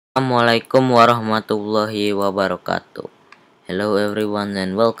Assalamualaikum warahmatullahi wabarakatuh. Hello everyone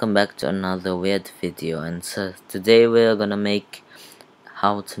and welcome back to another weird video. And so today we're gonna make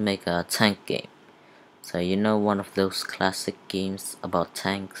how to make a tank game. So you know, one of those classic games about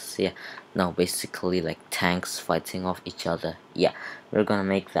tanks? Yeah, no, basically like tanks fighting off each other. Yeah, we're gonna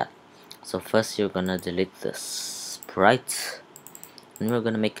make that. So first you're gonna delete the sprite and we're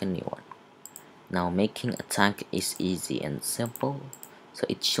gonna make a new one. Now making a tank is easy and simple, so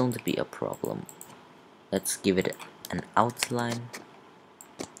it shouldn't be a problem. Let's give it an outline.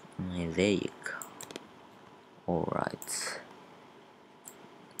 There you go. Alright,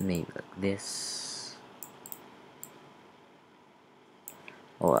 maybe like this.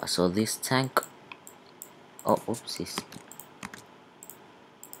 Alright, so this tank, oh oopsies,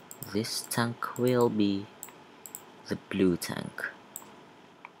 this tank will be the blue tank,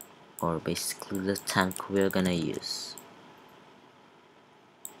 or basically the tank we're gonna use.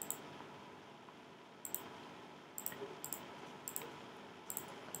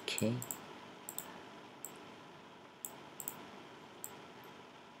 Okay,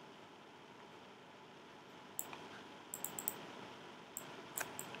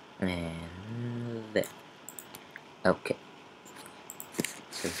 and there. Okay,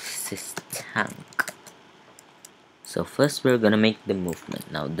 so this is tank. So first we're gonna make the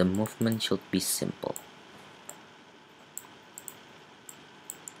movement. Now the movement should be simple.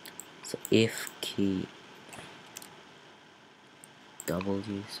 So if key W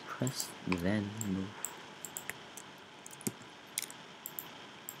is pressed, then move.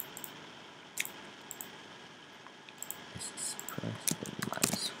 S is pressed, then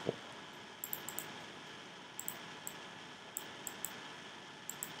 -4.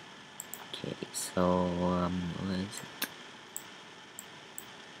 Okay, so where is it?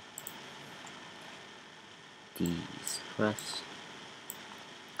 D is pressed.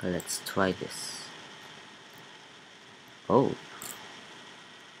 Let's try this. Oh,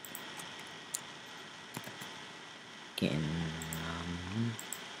 again.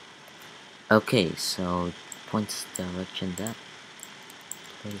 Okay, so points direction that.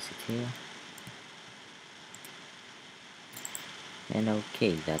 Place it here. And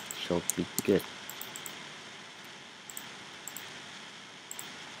okay, that should be good.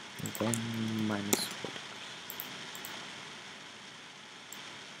 And then -4.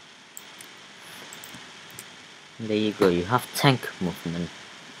 There you go, you have tank movement.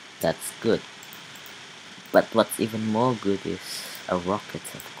 That's good. But what's even more good is a rocket,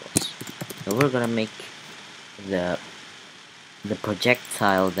 of course. So we're gonna make the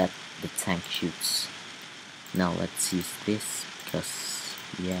projectile that the tank shoots. Now let's use this because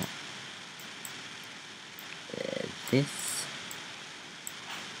yeah, this.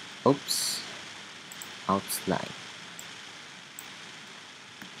 Oops, outline.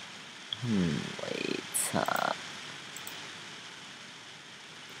 Wait.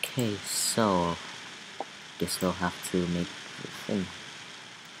 Okay, so guess we'll have to make the thing.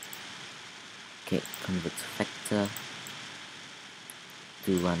 Okay, convert to vector.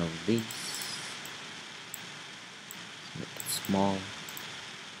 Do one of these. Make it small.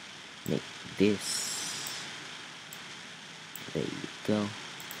 Make this. There you go.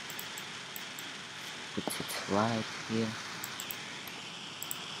 Put it right here.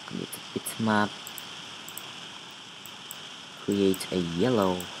 Create a bitmap. Create a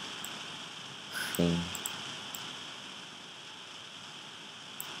yellow thing.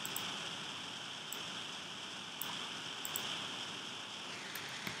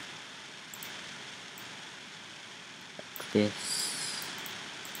 Like this.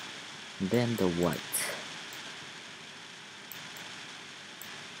 And then the white.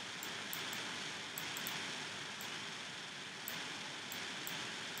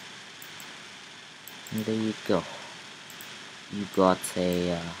 And there you go. You got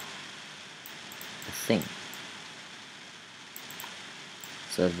a thing.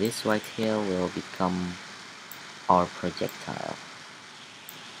 So this right here will become our projectile.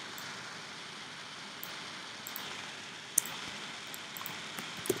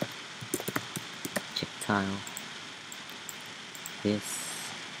 Projectile. This.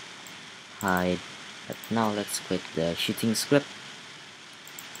 Hide. But now let's quit the shooting script.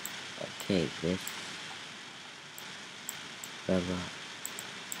 Okay, this. Whatever.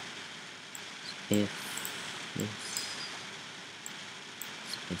 If this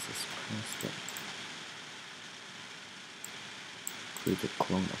space is pressed, create a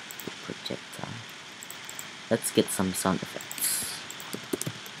clone of the projectile. Let's get some sound effects.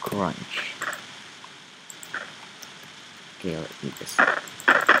 Crunch. Okay, let me just.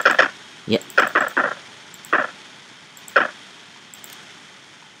 Yep.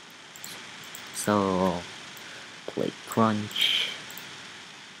 So play crunch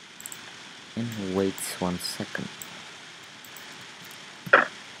and wait 1 second.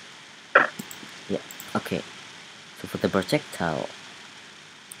 Yeah, okay. So for the projectile,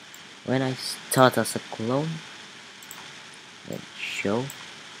 when I start as a clone, let's show,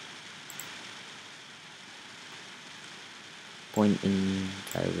 point in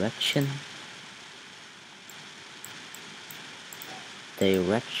direction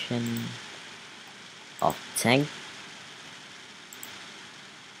of tank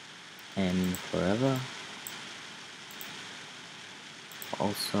and forever.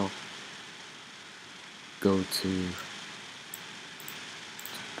 Also go to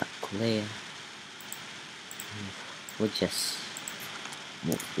back layer. We'll just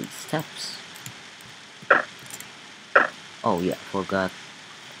move these steps. Oh yeah, forgot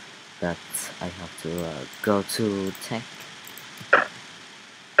that I have to go to tank.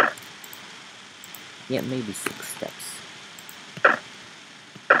 Yeah, maybe 6 steps.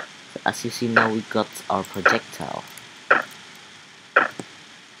 So as you see now, we got our projectile.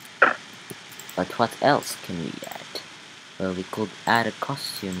 But what else can we add? Well, we could add a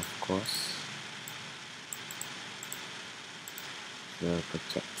costume, of course. The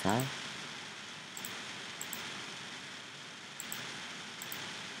projectile.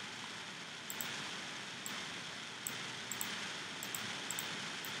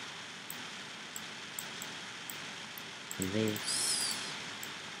 This.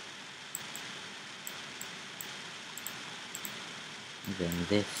 Then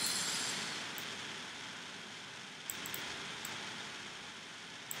this.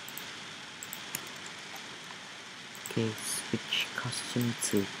 Okay, switch costume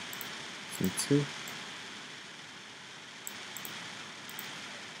to scene 2.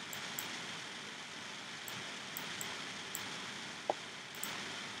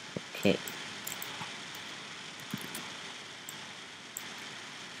 Okay.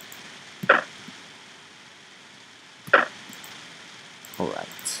 Alright.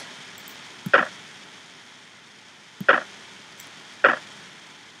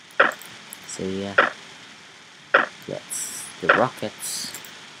 So yeah, that's the rockets.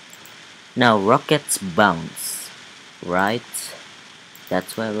 Now rockets bounce, right?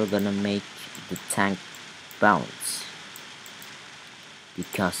 That's why we're gonna make the tank bounce.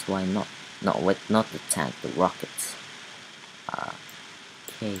 Because why not? Not the tank, the rockets.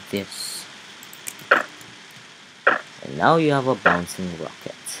 Okay, this. And now you have a bouncing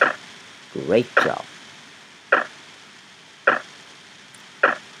rocket. Great job.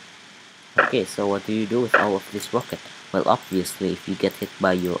 Okay, so what do you do with all of this rocket? Well, obviously, if you get hit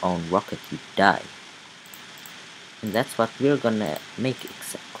by your own rocket, you die. And that's what we're gonna make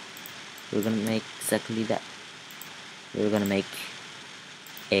exactly. We're gonna make exactly that. We're gonna make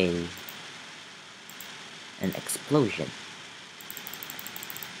an explosion.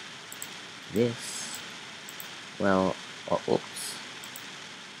 This. Well, oh, oops.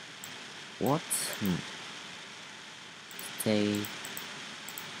 What? Stay.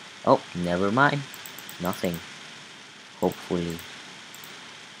 Oh, never mind. Nothing. Hopefully.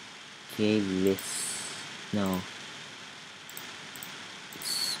 Okay, this. No.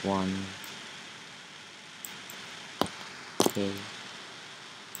 This one. Okay.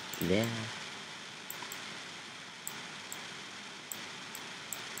 There.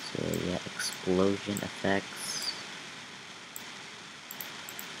 So yeah, explosion effects.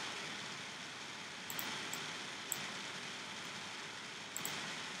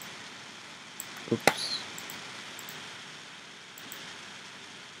 Oops.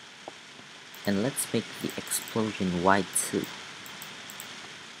 And let's make the explosion wide too.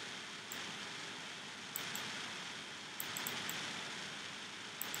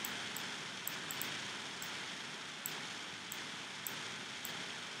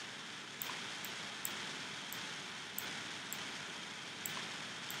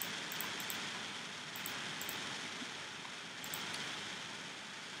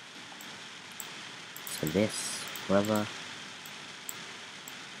 So this, forever,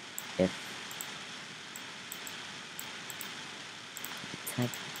 if type,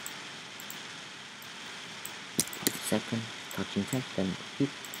 second, touching type, then repeat.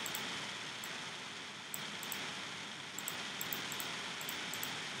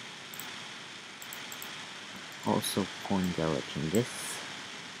 Also point direction this.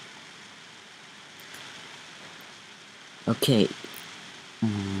 Okay,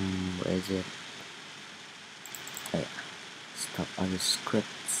 where is it? Oh yeah. Stop other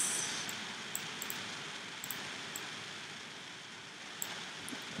scripts.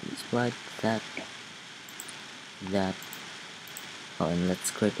 It's like that. Oh, and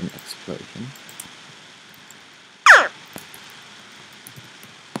let's create an explosion.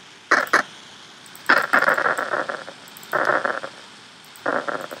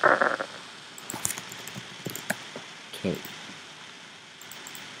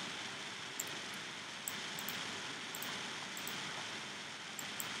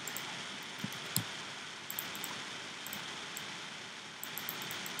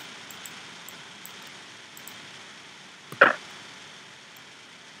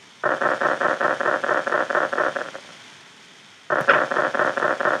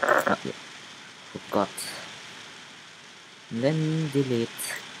 then delete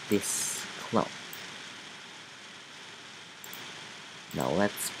this clone. Now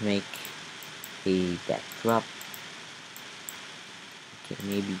let's make a backdrop. Okay,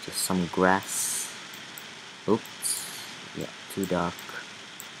 maybe just some grass. Oops, yeah, too dark.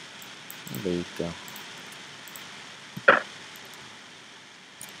 There you go.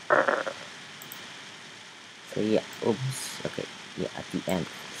 So yeah, oops, okay, yeah, at the end.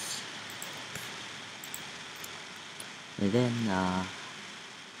 And then,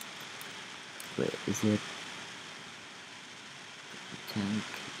 where is it? Tank,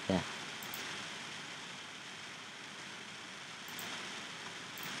 yeah.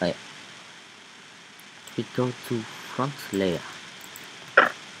 Oh yeah. We go to front layer.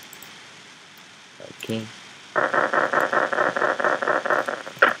 Okay.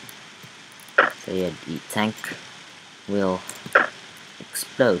 So yeah, the tank will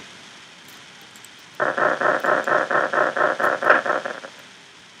explode.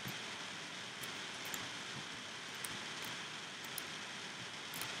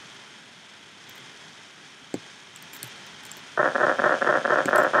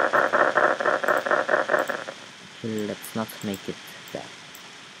 Actually, let's not make it that,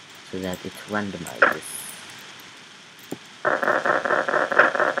 so that it randomizes.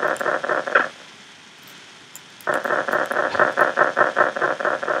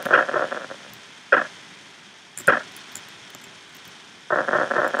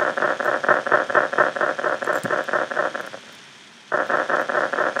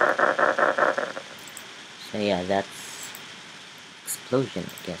 So yeah, that's explosion,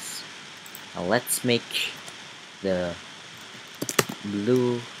 I guess. Now let's make the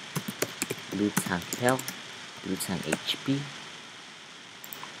blue tank health, blue tank HP.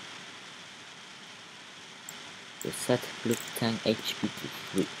 So set blue tank HP to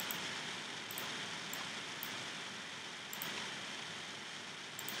 3.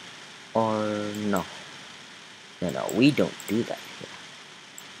 Or no, we don't do that here.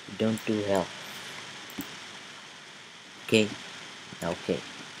 We don't do health. Okay, okay.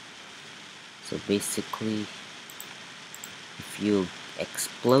 So basically, if you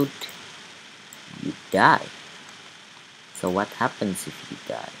explode, you die. So what happens if you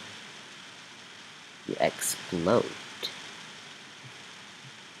die? You explode.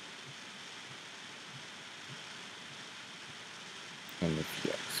 And if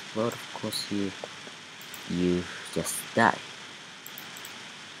you explode, of course you just die.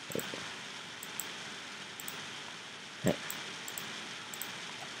 Okay. Right.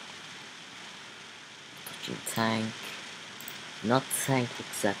 Touching tank. Not tank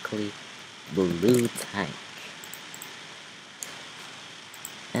exactly, blue tank.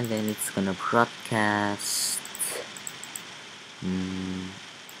 And then it's gonna broadcast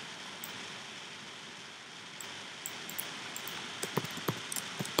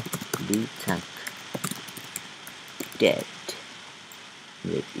blue tank dead.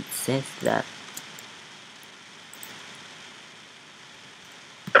 Wait, it says that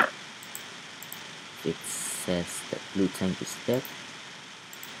blue tank is dead.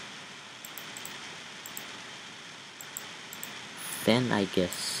 Then I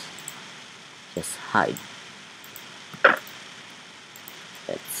guess just hide.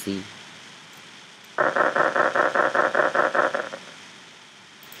 Let's see.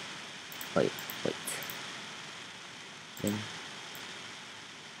 Wait. Then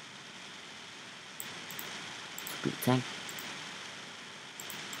blue tank.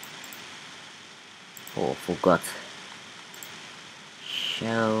 Oh, forgot.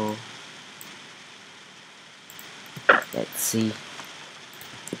 Show. Let's see.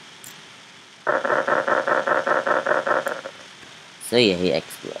 So yeah, he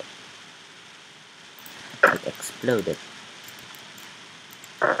exploded. It exploded.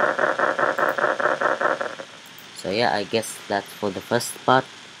 So yeah, I guess that's for the first part.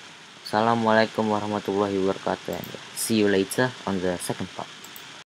 Assalamualaikum warahmatullahi wabarakatuh, and see you later on the second part.